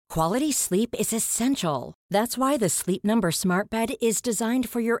Quality sleep is essential. That's why the Sleep Number Smart Bed is designed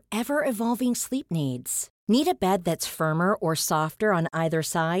for your ever-evolving sleep needs. Need a bed that's firmer or softer on either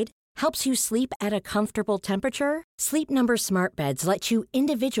side? Helps you sleep at a comfortable temperature? Sleep Number Smart Beds let you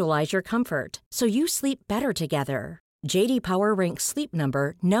individualize your comfort, so you sleep better together. J.D. Power ranks Sleep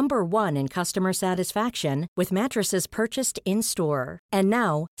Number number 1 in customer satisfaction with mattresses purchased in-store. And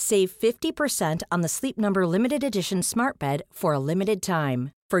now, save 50% on the Sleep Number Limited Edition Smart Bed for a limited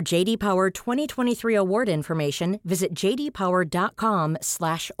time. For J.D. Power 2023 award information, visit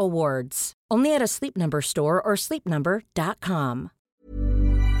jdpower.com/awards. Only at a Sleep Number store or sleepnumber.com.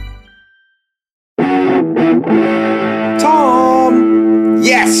 Tom!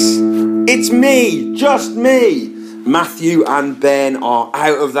 Yes! It's me! Just me! Matthew and Ben are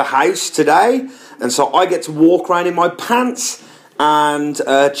out of the house today, and so I get to walk around in my pants and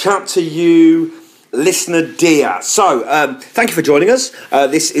chat to you, listener dear. So, thank you for joining us.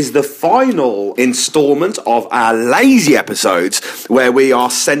 This is the final instalment of our lazy episodes, where we are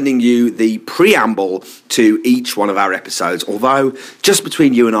sending you the preamble to each one of our episodes. Although, just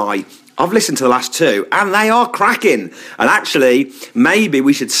between you and I've listened to the last two, and they are cracking. And actually, maybe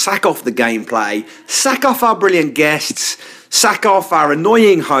we should sack off the gameplay, sack off our brilliant guests, sack off our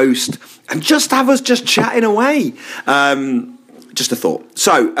annoying host, and just have us just chatting away. Just a thought.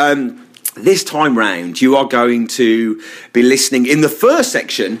 So, this time round, you are going to be listening in the first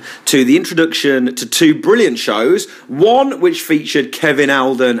section to the introduction to two brilliant shows. One which featured Kevin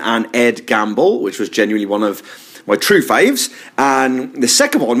Eldon and Ed Gamble, which was genuinely one of my true faves, and the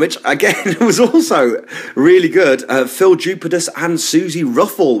second one, which again was also really good, Phil Jupitus and Susie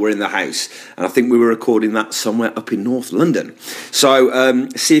Ruffle were in the house, and I think we were recording that somewhere up in North London. So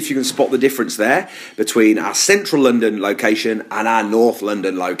see if you can spot the difference there between our Central London location and our North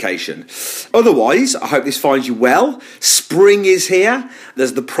London location. Otherwise, I hope this finds you well. Spring is here.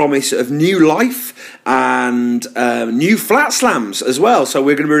 There's the promise of new life and new flat slams as well. So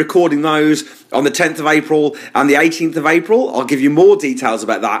we're going to be recording those on the 10th of April and the 18th of April. I'll give you more details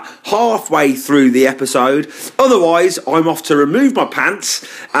about that halfway through the episode. Otherwise, I'm off to remove my pants,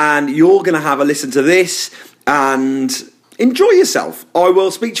 and you're going to have a listen to this and enjoy yourself. I will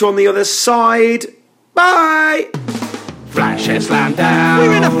speak to you on the other side. Bye! Flatshare slam down.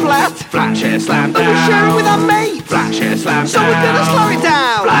 We're in a flat. Flatshare slam down. And we're sharing with our mates. Flatshare slam down. So we're gonna slow it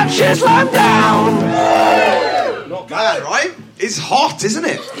down. Flatshare slam down. Not bad, right? It's hot, isn't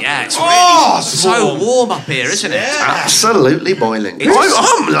it? Yeah, it's Oh, really so warm up here, isn't it? Absolutely boiling. It is.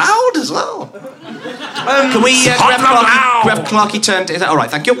 I'm loud as well. Can we have Clarky turned? Is that all right?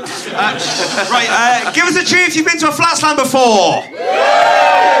 Thank you. Right, give us a cheer if you've been to a flat slam before.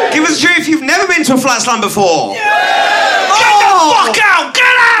 Give us a cheer if you've never been to a flat slam before. Get the fuck out!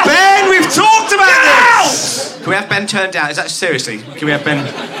 Get out! Ben, we've talked about this. Can we have Ben turned down? Is that seriously? Can we have Ben?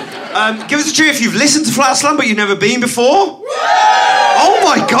 Give us a cheer if you've listened to Flat Slam but you've never been before. Oh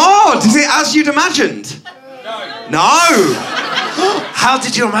my God! Is it as you'd imagined? No. How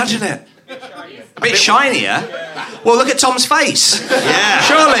did you imagine it? A bit shinier. Well, look at Tom's face. Yeah.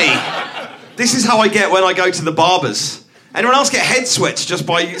 Surely. This is how I get when I go to the barbers. Anyone else get head sweats just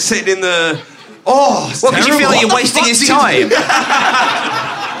by sitting in the... Oh, it's Well, because you feel like you're wasting his time.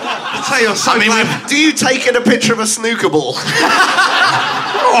 I tell you, I'm so glad. Do you take in a picture of a snooker ball?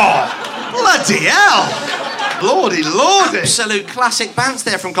 Oh, bloody hell! Lordy. Absolute classic bounce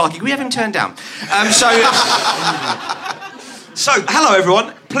there from Clarky. Can we have him turned down? So, hello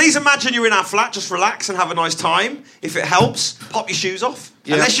everyone. Please imagine you're in our flat. Just relax and have a nice time. If it helps, pop your shoes off.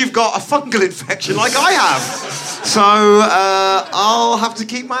 Yeah. Unless you've got a fungal infection like I have. So, I'll have to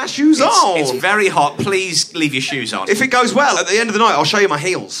keep my shoes on. It's very hot. Please leave your shoes on. If it goes well, at the end of the night, I'll show you my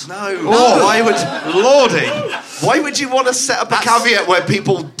heels. No. Why would you want to set up a caveat where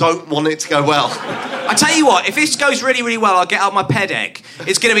people don't want it to go well? I tell you what, if this goes really, really well, I'll get out my ped egg.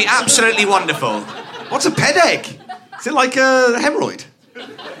 It's going to be absolutely wonderful. What's a ped egg? Is it like a hemorrhoid? No!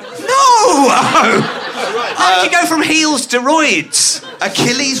 How did you go from heels to roids?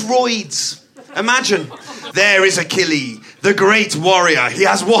 Achilles roids. Imagine, there is Achilles, the great warrior. He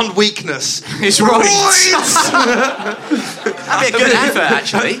has one weakness. His roids. That'd be a good advert,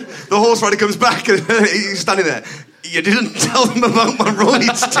 actually. The horse rider comes back and he's standing there. You didn't tell them about my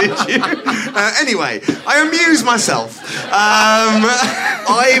roids, did you? Anyway, I amuse myself.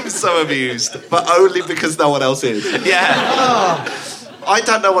 I'm so amused, but only because no one else is. Yeah. I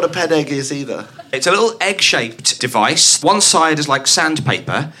don't know what a ped egg is either. It's a little egg-shaped device. One side is like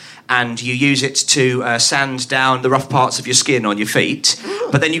sandpaper, and you use it to sand down the rough parts of your skin on your feet.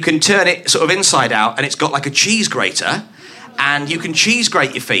 But then you can turn it sort of inside out, and it's got like a cheese grater. and you can cheese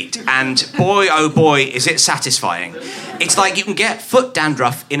grate your feet, and boy, oh boy, is it satisfying. It's like you can get foot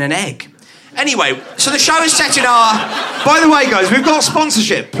dandruff in an egg. Anyway, so the show is set in our... By the way, guys, we've got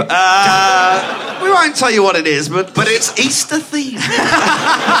sponsorship. We won't tell you what it is, but it's Easter themed.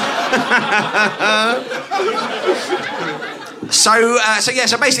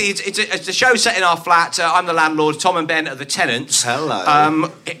 So basically, it's a show set in our flat. I'm the landlord. Tom and Ben are the tenants. Hello.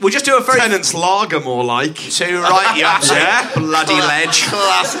 We'll just do a very... tenants lager, more like. Too right, you absolute bloody ledge.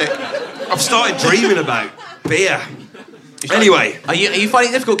 Classic. I've started dreaming about beer. Anyway. Are you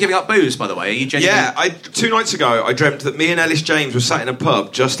finding it difficult giving up booze, by the way? Are you genuinely... Yeah, 2 nights ago, I dreamt that me and Ellis James were sat in a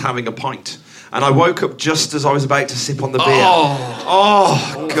pub just having a pint. And I woke up just as I was about to sip on the beer.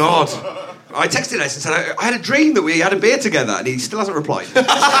 Oh God. I texted Ellis and said, I had a dream that we had a beer together, and he still hasn't replied. There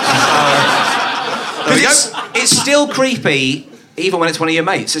we go. It's still creepy, even when it's one of your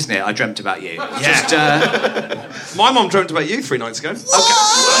mates, isn't it? I dreamt about you. Yeah. My mum dreamt about you 3 nights ago. Okay.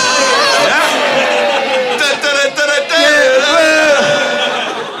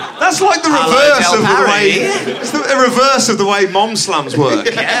 That's like the reverse of the way. It's the reverse of the way mom slams work.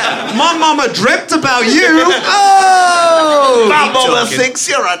 Yeah. My mama dreamt about you. Oh! My mama thinks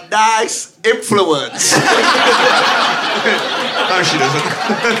you're a nice influence. No, she doesn't.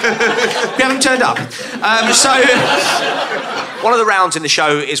 We haven't turned up. One of the rounds in the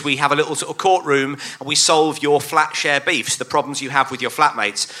show is we have a little sort of courtroom and we solve your flat share beefs, the problems you have with your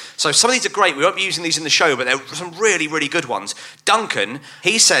flatmates. So some of these are great. We won't be using these in the show, but they're some really, really good ones. Duncan,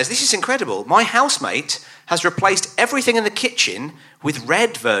 he says, this is incredible. My housemate has replaced everything in the kitchen with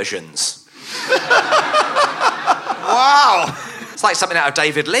red versions. Wow. It's like something out of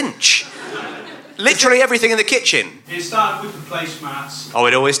David Lynch. Literally everything in the kitchen. It started with the placemats. Oh,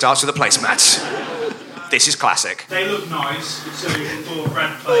 it always starts with the placemats. This is classic. They look nice, so you can put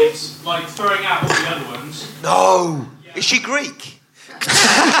red plates, like throwing out all the other ones. No. Is she Greek?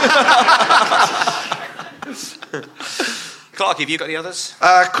 Clarky, have you got any others?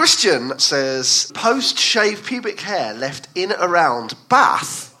 Christian says, post-shave pubic hair left in around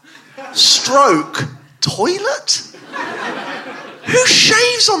bath, stroke, toilet? Who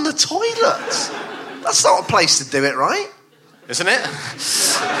shaves on the toilet? That's not a place to do it, right? Isn't it?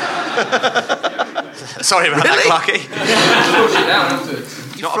 Sorry about that, Clarky.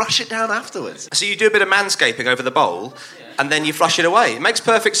 You flush it down afterwards. So you do a bit of manscaping over the bowl, and then you flush it away. It makes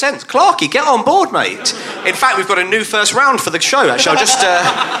perfect sense. Clarky, get on board, mate. In fact, we've got a new first round for the show, actually.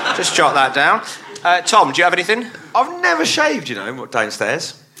 I'll just jot that down. Tom, do you have anything? I've never shaved,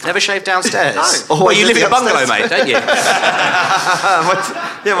 downstairs. Never shaved downstairs? No. Well, you live in a bungalow, mate, don't you?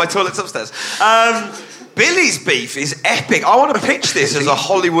 My toilet's upstairs. Billy's beef is epic. I want to pitch this as a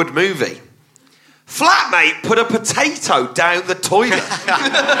Hollywood movie. Flatmate put a potato down the toilet.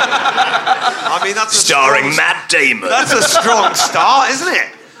 I mean, that's starring Matt Damon. That's a strong start, isn't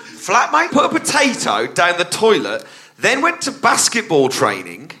it? Flatmate put a potato down the toilet, then went to basketball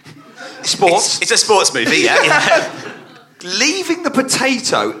training. Sports. It's a sports movie, yeah. Leaving the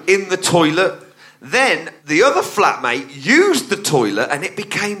potato in the toilet. Then the other flatmate used the toilet and it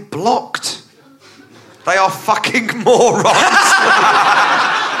became blocked. They are fucking morons.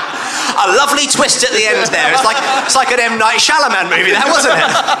 A lovely twist at the end there. It's like an M. Night Shyamalan movie, that wasn't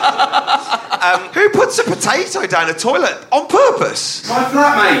it? Who puts a potato down a toilet on purpose? My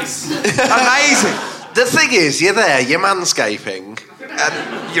flatmates. Amazing. The thing is, you're there, you're manscaping,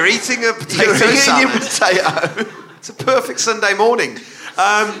 And you're eating a potato you're eating salad. your potato. It's a perfect Sunday morning.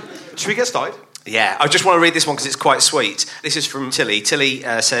 Should we get started? Yeah, I just want to read this one because it's quite sweet. This is from Tilly. Tilly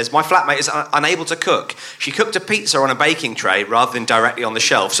says, my flatmate is unable to cook. She cooked a pizza on a baking tray rather than directly on the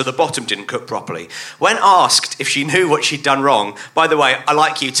shelf, so the bottom didn't cook properly. When asked if she knew what she'd done wrong, by the way, I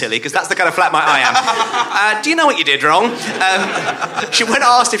like you, Tilly, because that's the kind of flatmate I am. Do you know what you did wrong? When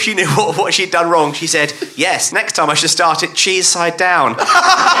asked if she knew what she'd done wrong, she said, yes, next time I should start it cheese side down.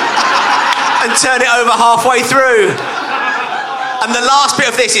 And turn it over halfway through. And the last bit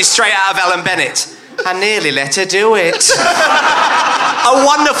of this is straight out of Alan Bennett. I nearly let her do it. A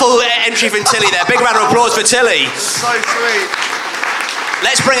wonderful entry from Tilly there. Big round of applause for Tilly. So sweet.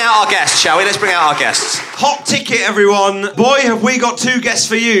 Let's bring out our guests, shall we? Let's bring out our guests. Hot ticket, everyone. Boy, have we got 2 guests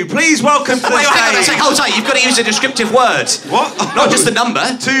for you. Please welcome to the Wait, hang on a stage. second. Hold tight. You've got to use a descriptive word. What? Not just the number.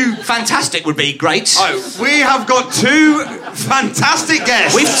 2. Fantastic would be great. Oh, we have got 2 fantastic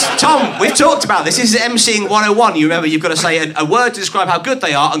guests. We've talked about this. This is MCing 101. You remember, you've got to say a word to describe how good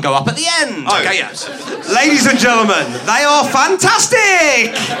they are and go up at the end. Oh. Okay, yes. Ladies and gentlemen, they are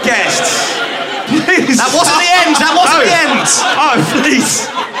fantastic guests. Please. That wasn't the end. That wasn't the end. Oh, please.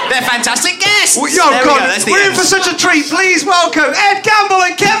 They're fantastic guests. Oh, There we go, God, that's the we're in end. for such a treat. Please welcome Ed Campbell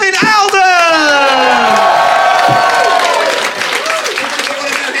and Kevin Alden.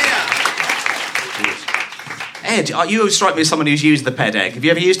 Ed, you strike me as someone who's used the ped egg. Have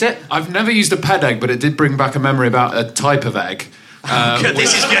you ever used it? I've never used a ped egg, but it did bring back a memory about a type of egg. Good,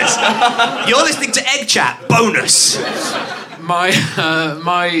 this is good. You're listening to Egg Chat. Bonus. My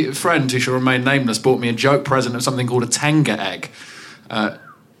friend, who shall remain nameless, bought me a joke present of something called a Tenga egg.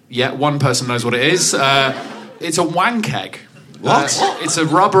 One person knows what it is. It's a wank egg. What? It's a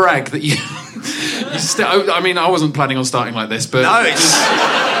rubber egg that you... I wasn't planning on starting like this, but... No,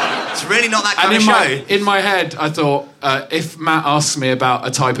 it's really not that kind of show. In my head, I thought, if Matt asks me about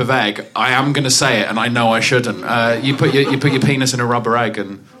a type of egg, I am going to say it, and I know I shouldn't. You put your penis in a rubber egg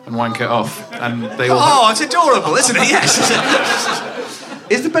and wank it off, and they all... Oh, it's adorable, isn't it? Yes.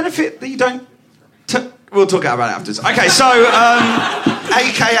 Is the benefit that you don't... We'll talk about it afterwards. Okay, so...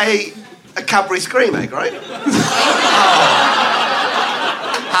 AKA a Cadbury Scream egg, right?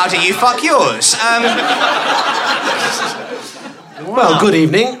 How do you fuck yours? Well, good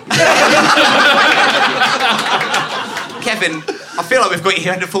evening. Kevin, I feel like we've got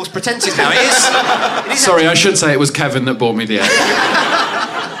you under false pretences now. It is Sorry, I should say it was Kevin that bought me the egg.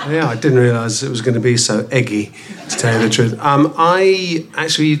 Yeah, I didn't realise it was going to be so eggy, to tell you the truth. I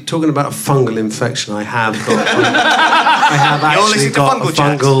actually, talking about a fungal infection, I have actually got a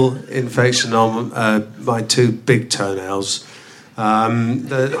fungal infection on my two big toenails.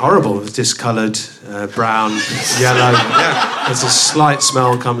 They're horrible, discoloured, brown, yellow. Yeah. There's a slight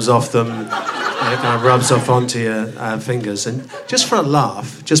smell comes off them. It kind of rubs off onto your fingers. And just for a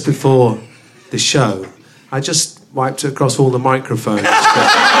laugh, just before the show, I just wiped it across all the microphones.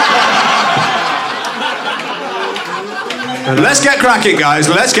 Let's get cracking, guys.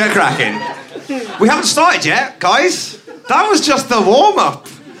 Let's get cracking. We haven't started yet, guys. That was just the warm-up.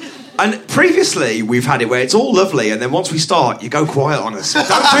 And previously, we've had it where it's all lovely, and then once we start, you go quiet on us. Don't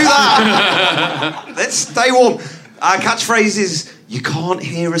do that. Let's stay warm. Our catchphrase is, you can't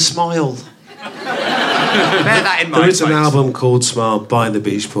hear a smile. Bear that in mind. There is an album called Smile by the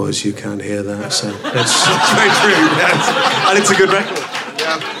Beach Boys. You can hear that, so That's very true. Yes. And it's a good record.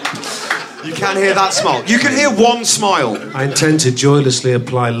 Yeah. You can hear that smile. You can hear one smile. I intend to joylessly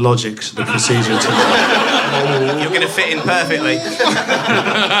apply logic to the procedure tonight. You're going to fit in perfectly.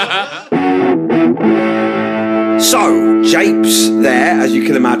 So, japes there, as you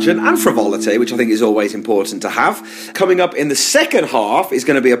can imagine, and frivolity, which I think is always important to have. Coming up in the second half is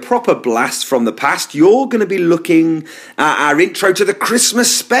going to be a proper blast from the past. You're going to be looking at our intro to the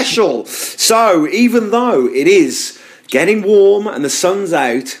Christmas special. So, even though it is getting warm and the sun's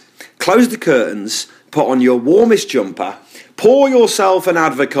out, close the curtains, put on your warmest jumper, pour yourself an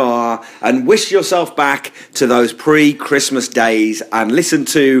Advocar and wish yourself back to those pre-Christmas days and listen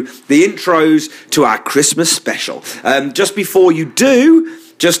to the intros to our Christmas special. Just before you do,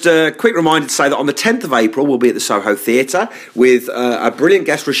 just a quick reminder to say that on the 10th of April, we'll be at the Soho Theatre with a brilliant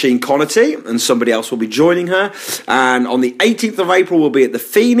guest, Roisin Connerty, and somebody else will be joining her. And on the 18th of April, we'll be at the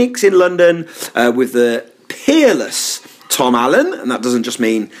Phoenix in London with the peerless Tom Allen, and that doesn't just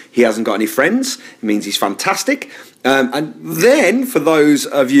mean he hasn't got any friends, it means he's fantastic. And then, for those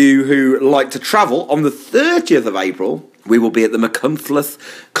of you who like to travel, on the 30th of April, we will be at the Machynlleth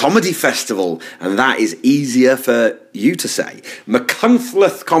Comedy Festival, and that is easier for you to say.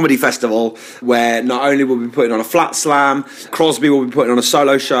 Machynlleth Comedy Festival, where not only will we be putting on a flat slam, Crosby will be putting on a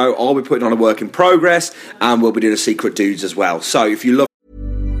solo show, I'll be putting on a work in progress, and we'll be doing a Secret Dudes as well. So if you love...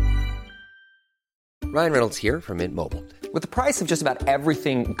 Ryan Reynolds here from Mint Mobile. With the price of just about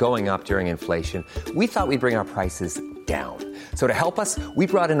everything going up during inflation, we thought we'd bring our prices down. So to help us, we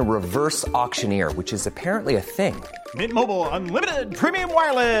brought in a reverse auctioneer, which is apparently a thing. Mint Mobile Unlimited Premium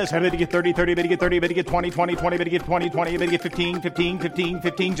Wireless. How to get 30, 30, bit to get 30, bit to get 20, 20, 20, bit to get 20, 20, bit to get 15, 15, 15,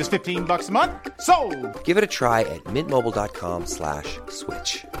 15, just $15 a month? Sold! Give it a try at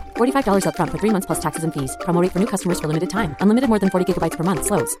mintmobile.com/switch. $45 up front for 3 months plus taxes and fees. Promo rate for new customers for limited time. Unlimited more than 40 gigabytes per month.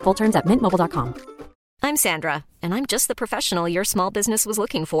 Slows full terms at mintmobile.com. I'm Sandra, and I'm just the professional your small business was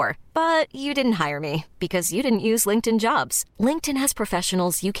looking for. But you didn't hire me because you didn't use LinkedIn Jobs. LinkedIn has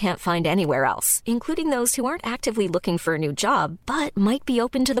professionals you can't find anywhere else, including those who aren't actively looking for a new job, but might be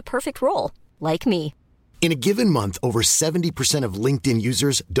open to the perfect role, like me. In a given month, over 70% of LinkedIn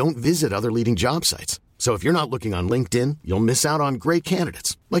users don't visit other leading job sites. So if you're not looking on LinkedIn, you'll miss out on great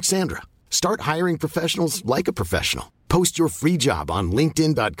candidates like Sandra. Start hiring professionals like a professional. Post your free job on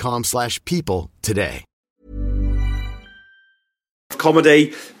linkedin.com/people today.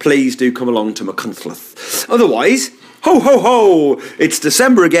 Comedy, please do come along to Machynlleth. Otherwise, ho ho ho, it's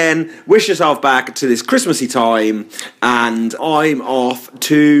December again, wish yourself back to this Christmassy time, and I'm off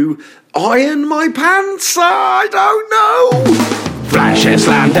to iron my pants. I don't know. Flatshare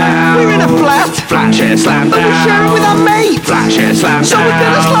slam down. We're in a flat. Flatshare slam down. And we're sharing with our mate. Flatshare slam down. So we're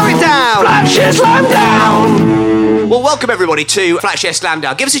gonna slow it down. Flatshare slam down. Well, welcome everybody to Flatshare Slam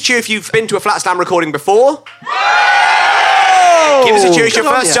Down. Give us a cheer if you've been to a Flat Slam recording before. Give us a cheer if it's your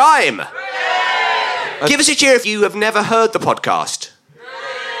first time. Give us a cheer if you have never heard the podcast.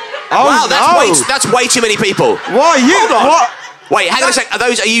 Oh, wow, that's way too many people. Why you? Hold on. What? Wait, hang on a sec.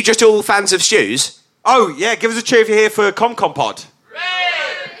 Are you just all fans of stews? Oh yeah, give us a cheer if you're here for ComCom Pod.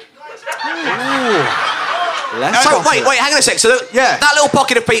 So wait, hang on a sec. So that little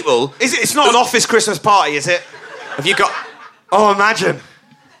pocket of people. It's not an office Christmas party, is it? Have you got? Oh, imagine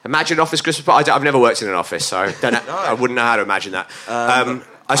an office Christmas party. I've never worked in an office, so I wouldn't know how to imagine that. I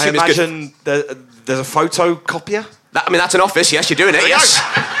assume imagine there's a photocopier. That's an office. Yes, you're doing it. Yes.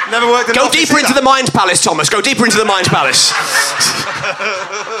 Never worked in an office. Go deeper into the Mind Palace, Thomas. Go deeper into the Mind Palace.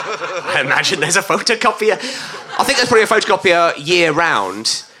 I imagine there's a photocopier. I think there's probably a photocopier year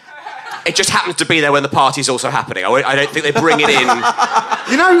round. It just happens to be there when the party's also happening. I don't think they bring it in.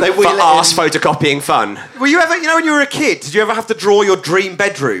 For arse photocopying fun. Were you ever, when you were a kid, did you ever have to draw your dream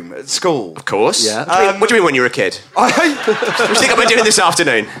bedroom at school? Of course. Yeah. What do you mean when you were a kid? What do you think I've been doing this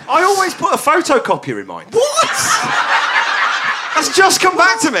afternoon? I always put a photocopier in mine. What? That's just come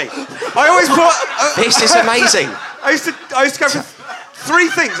back to me. I always put. This is amazing. I used to go for three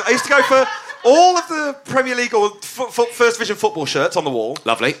things. I used to go for all of the Premier League or First Division football shirts on the wall.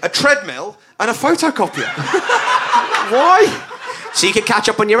 Lovely. A treadmill and a photocopier. Why? So you could catch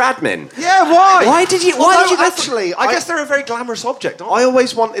up on your admin. Yeah, why? Why did you actually, I guess they're a very glamorous object, aren't they? I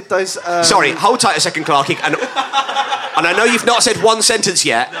always wanted those... Sorry, hold tight a second, Clarky. And I know you've not said one sentence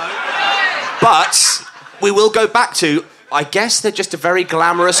yet, but we will go back to, I guess they're just a very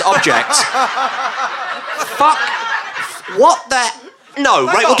glamorous object. Fuck. What the... No,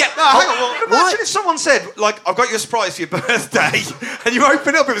 right, we'll get... hang on. Well, imagine if someone said, I've got you a surprise for your birthday, and you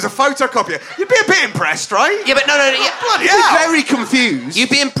open it up, it was a photocopier. You'd be a bit impressed, right? Yeah, but no. Yeah. Bloody hell. Very confused. You'd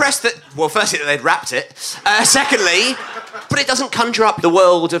be impressed that... Well, firstly, that they'd wrapped it. Secondly, but it doesn't conjure up the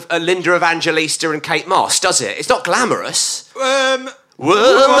world of Linda Evangelista and Kate Moss, does it? It's not glamorous. Whoa.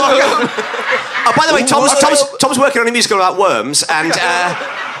 Oh, by the way, Tom's working on a musical about worms, and...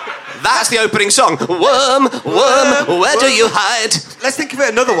 that's the opening song. Worm, where do you hide? Let's think of it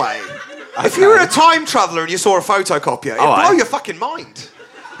another way. Okay. If you were a time traveller and you saw a photocopier, it'd blow your fucking mind.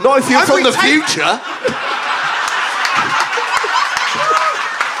 Not if you're from the future.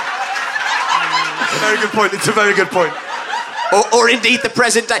 Very good point. It's a very good point. Or indeed the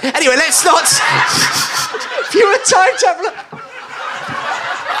present day. Anyway, let's not... If you're a time traveller...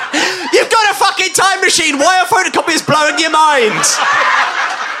 You've got a fucking time machine. Why are photocopiers blowing your mind?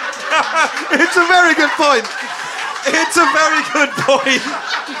 It's a very good point. It's a very good point.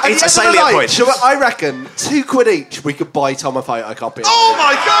 It's a salient point. I reckon £2 each we could buy Tom a photocopy. Oh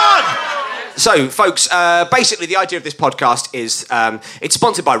my God! So, folks, basically the idea of this podcast is it's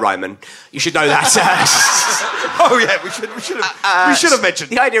sponsored by Ryman. You should know that. Oh yeah, we should have mentioned.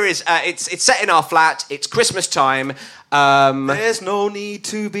 The idea is it's set in our flat. It's Christmas time. There's no need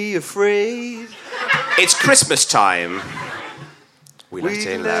to be afraid. It's Christmas time. We let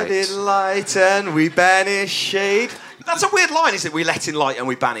in light and we banish shade. That's a weird line, isn't it? We let in light and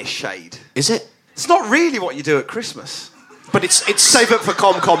we banish shade. Is it? It's not really what you do at Christmas. But it's save it for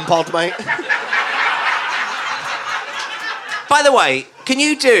ComCom Pod, mate. By the way, can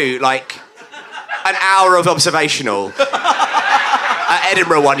you do an hour of observational at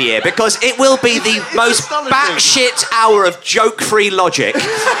Edinburgh one year? Because it will be the most batshit hour of joke-free logic.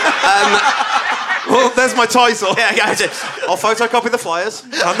 Well, there's my title. Yeah, I'll photocopy the flyers,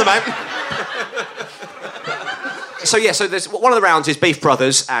 hand them out. So there's one of the rounds is Beef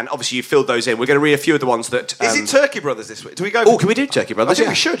Brothers, and obviously you filled those in. We're going to read a few of the ones that... Is it Turkey Brothers this week? Do we go... Oh, can we do Turkey Brothers? I think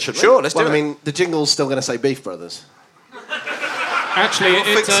we should, shouldn't we? Sure, let's do it. I mean, the jingle's still going to say Beef Brothers. Actually,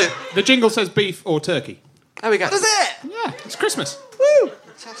 the jingle says beef or turkey. There we go. What is it? Yeah, it's Christmas. Woo!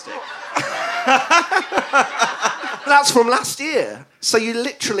 Fantastic. That's from last year. So you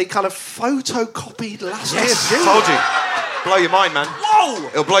literally kind of photocopied last year's jingle. Told you. Blow your mind, man. Whoa!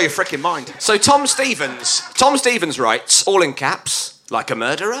 It'll blow your frickin' mind. So Tom Stevens writes, all in caps, like a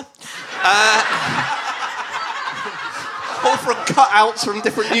murderer. All from cutouts from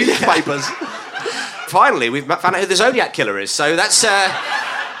different newspapers. Finally, we've found out who the Zodiac Killer is. So that's...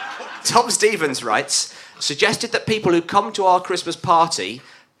 Tom Stevens writes, suggested that people who come to our Christmas party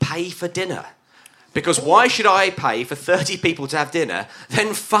pay for dinner. Because why should I pay for 30 people to have dinner,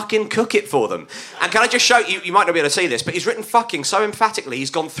 then fucking cook it for them? And can I just show you, you might not be able to see this, but he's written fucking so emphatically, he's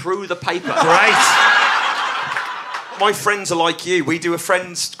gone through the paper. Great. My friends are like you. We do a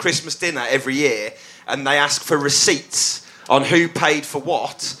friend's Christmas dinner every year, and they ask for receipts on who paid for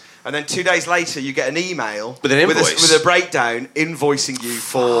what, and then 2 days later you get an email with an invoice with a breakdown invoicing you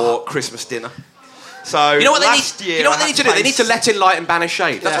for Christmas dinner. So you know what last they year need? You know what they need to do? They need to let in light and banish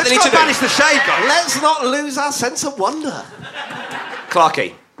shade. That's what they need to do. Banish the shade, guys. Let's not lose our sense of wonder.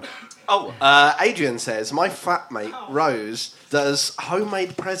 Clarky. Oh, Adrian says, my flatmate, Rose, does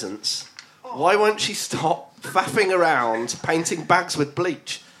homemade presents. Why won't she stop faffing around painting bags with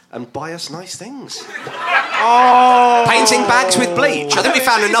bleach and buy us nice things? Oh! Painting bags with bleach? I think we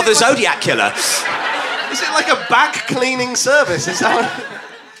found another Zodiac killer. Is it like a bag cleaning service? Is that...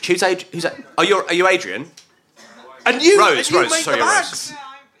 Who's that? Are you Adrian? And you, Rose, and you Rose, make sorry, the Rose. bags.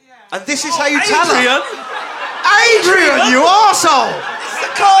 And this is how you tell her. Adrian, you arsehole! It's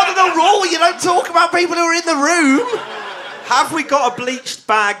the cardinal rule. You don't talk about people who are in the room. Have we got a bleached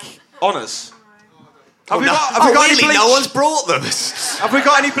bag on us? Have we no. got any really? bleach? No one's brought them. Have we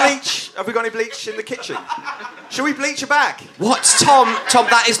got any bleach? Have we got any bleach in the kitchen? Shall we bleach a bag? What, Tom? Tom,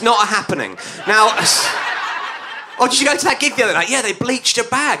 that is not happening. Now. Oh, did you go to that gig the other night? Yeah, they bleached a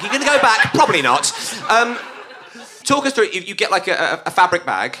bag. You're going to go back? Probably not. Talk us through it. You get like a fabric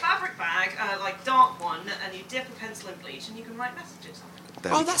bag. Fabric bag, like dark one, and you dip a pencil in bleach, and you can write messages on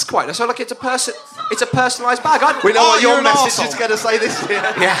it. Oh, that's quite nice. So like it's a personalised bag. We know what your you're message an is going to say this year.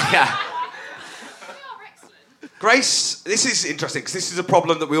 Yeah. Grace, this is interesting because this is a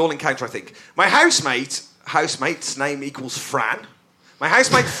problem that we all encounter, I think. My housemate's name equals Fran. My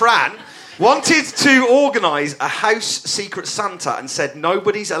housemate Fran wanted to organise a house secret Santa and said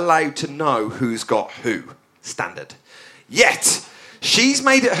nobody's allowed to know who's got who. Standard. Yet, she's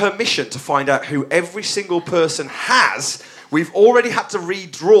made it her mission to find out who every single person has. We've already had to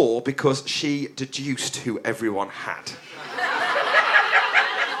redraw because she deduced who everyone had.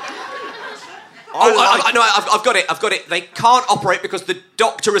 I've got it. They can't operate because the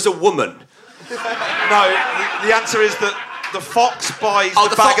doctor is a woman. No, the answer is that the fox buys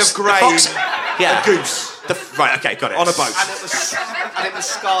the bag of grain a goose. Right, okay, got it. On a boat. And it was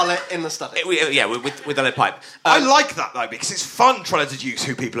Scarlet in the study. With a lead pipe. I like that, though, because it's fun trying to deduce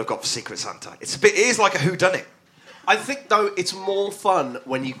who people have got for Secret Santa. It is like a whodunit. I think, though, it's more fun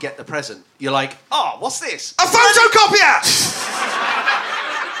when you get the present. You're like, oh, what's this? A photocopier!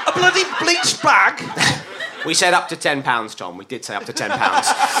 A bloody bleached bag? We said up to £10, Tom. We did say up to £10.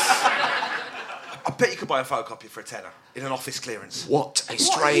 I bet you could buy a photocopier for a tenner in an office clearance. What a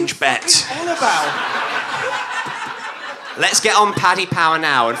strange bet. What are you on about? Let's get on Paddy Power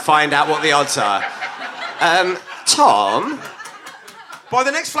now and find out what the odds are. Tom? By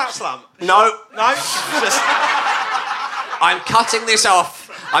the next Flat Slam? No. Just... I'm cutting this off.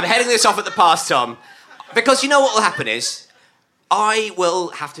 I'm heading this off at the pass, Tom. Because you know what will happen is I will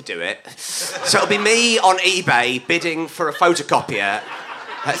have to do it. So it'll be me on eBay bidding for a photocopier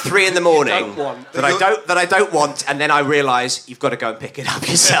at 3 a.m. that I don't want, and then I realise you've got to go and pick it up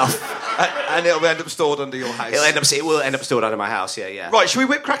yourself. And it'll end up stored under your house. It will end up stored under my house, yeah. Right, should we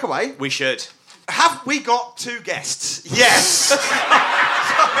whip crack away? We should. Have we got 2 guests? Yes!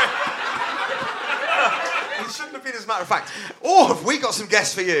 It shouldn't have been as a matter of fact. Or have we got some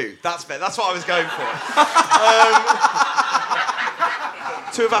guests for you? That's what I was going for.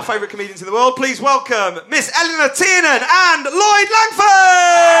 2 of our favourite comedians in the world. Please welcome Miss Eleanor Tiernan and Lloyd Langford!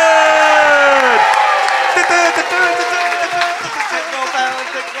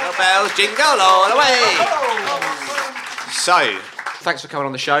 Jingle bells, jingle all the way! So, thanks for coming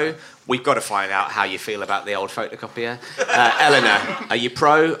on the show. We've got to find out how you feel about the old photocopier. Eleanor, are you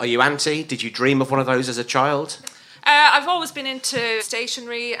pro? Are you anti? Did you dream of one of those as a child? I've always been into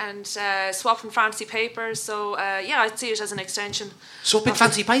stationery and swapping fancy paper, so I'd see it as an extension. Swapping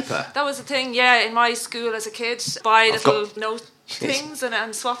fancy paper? That was the thing, in my school as a kid. Buy little note things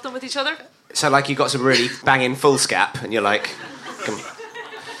and swap them with each other. So, like, you got some really banging foolscap, and you're like...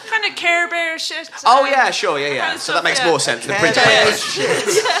 Kind of Care Bear shit. Oh, yeah, sure, yeah. So that makes more sense than printed paper.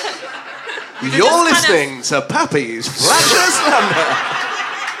 You're listening to Pappy's Flasher Slander.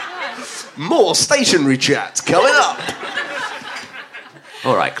 More stationery chat coming up.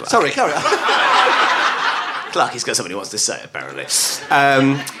 All right, Clark. Sorry, carry on. Clark, he's got something he wants to say, apparently.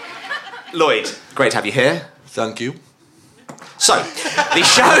 Lloyd, great to have you here. Thank you. So, the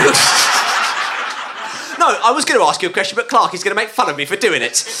show... No, I was going to ask you a question, but Clark is going to make fun of me for doing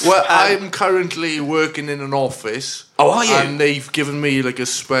it. Well, I'm currently working in an office. Oh, are you? And they've given me like a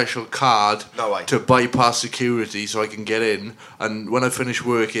special card to bypass security so I can get in. And when I finish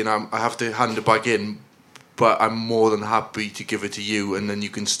working, I have to hand it back in. But I'm more than happy to give it to you, and then you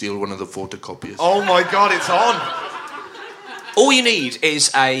can steal one of the photocopiers. Oh my God, it's on! All you need is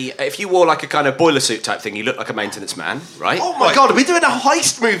if you wore like a kind of boiler suit type thing, you look like a maintenance man, right? Oh my God, are we doing a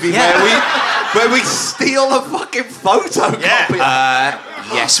heist movie where we steal a fucking photocopy?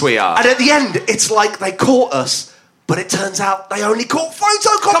 Yes, we are. And at the end, it's like they caught us, but it turns out they only caught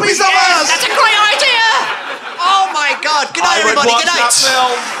photocopies of us! That's a great idea! Oh my God, good night everybody, good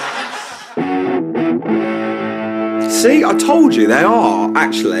night! See, I told you they are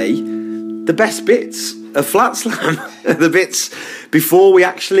actually the best bits of Flat Slam. The bits before we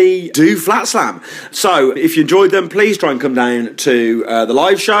actually do Flat Slam. So, if you enjoyed them, please try and come down to the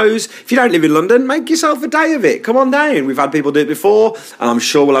live shows. If you don't live in London, make yourself a day of it. Come on down. We've had people do it before, and I'm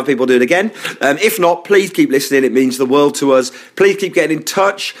sure we'll have people do it again. If not, please keep listening. It means the world to us. Please keep getting in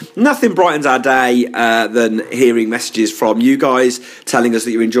touch. Nothing brightens our day than hearing messages from you guys telling us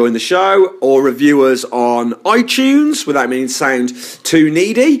that you're enjoying the show, or review us on iTunes without meaning to sound too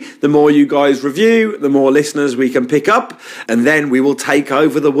needy. The more you guys review, the more listeners we can pick up, and then we will take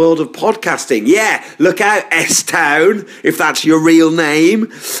over the world of podcasting. Yeah, look out, S-Town, if that's your real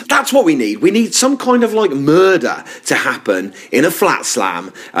name. That's what we need. We need some kind of like murder to happen in a Flat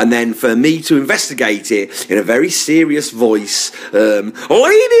Slam, and then for me to investigate it in a very serious voice.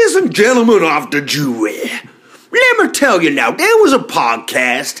 Ladies and gentlemen of the jury, let me tell you now, there was a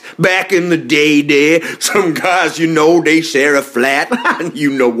podcast back in the day there. Some guys, you know, they share a flat, and you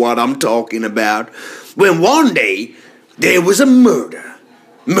know what I'm talking about. When one day, there was a murder.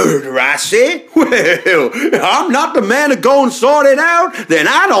 Murder, I say? Well, I'm not the man to go and sort it out, then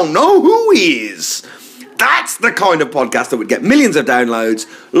I don't know who is. That's the kind of podcast that would get millions of downloads,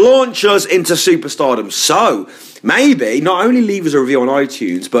 launch us into superstardom. So, maybe not only leave us a review on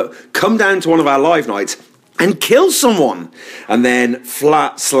iTunes, but come down to one of our live nights and kill someone. And then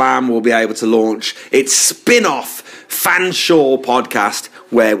Flat Slam will be able to launch its spin-off Fanshawe podcast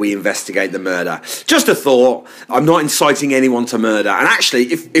where we investigate the murder. Just a thought. I'm not inciting anyone to murder. And actually,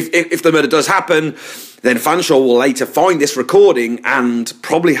 if the murder does happen, then Fanshawe will later find this recording and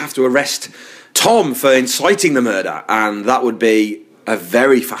probably have to arrest Tom for inciting the murder. And that would be a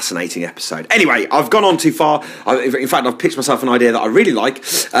very fascinating episode. Anyway, I've gone on too far. In fact, I've pitched myself an idea that I really like.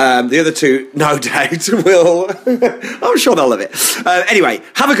 The other two, no doubt, will. I'm sure they'll love it. Anyway,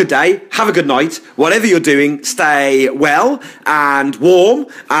 have a good day. Have a good night. Whatever you're doing, stay well and warm.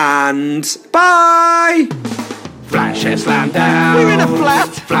 And bye. Flatshare slam down. We're in a flat.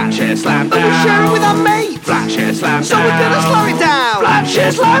 Flatshare slam down. And we're sharing with our mates. Flatshare slam down. So we're gonna slow it down.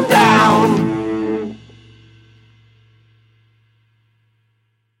 Flatshare slam down.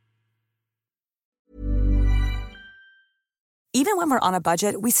 Even when we're on a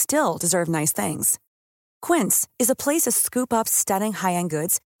budget, we still deserve nice things. Quince is a place to scoop up stunning high-end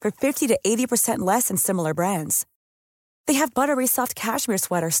goods for 50 to 80% less than similar brands. They have buttery soft cashmere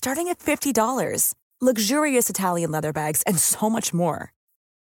sweaters starting at $50, luxurious Italian leather bags, and so much more.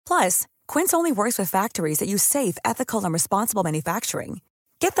 Plus, Quince only works with factories that use safe, ethical, and responsible manufacturing.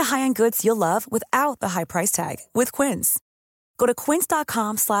 Get the high-end goods you'll love without the high price tag with Quince. Go to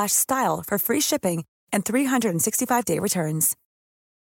quince.com/style for free shipping and 365-day returns.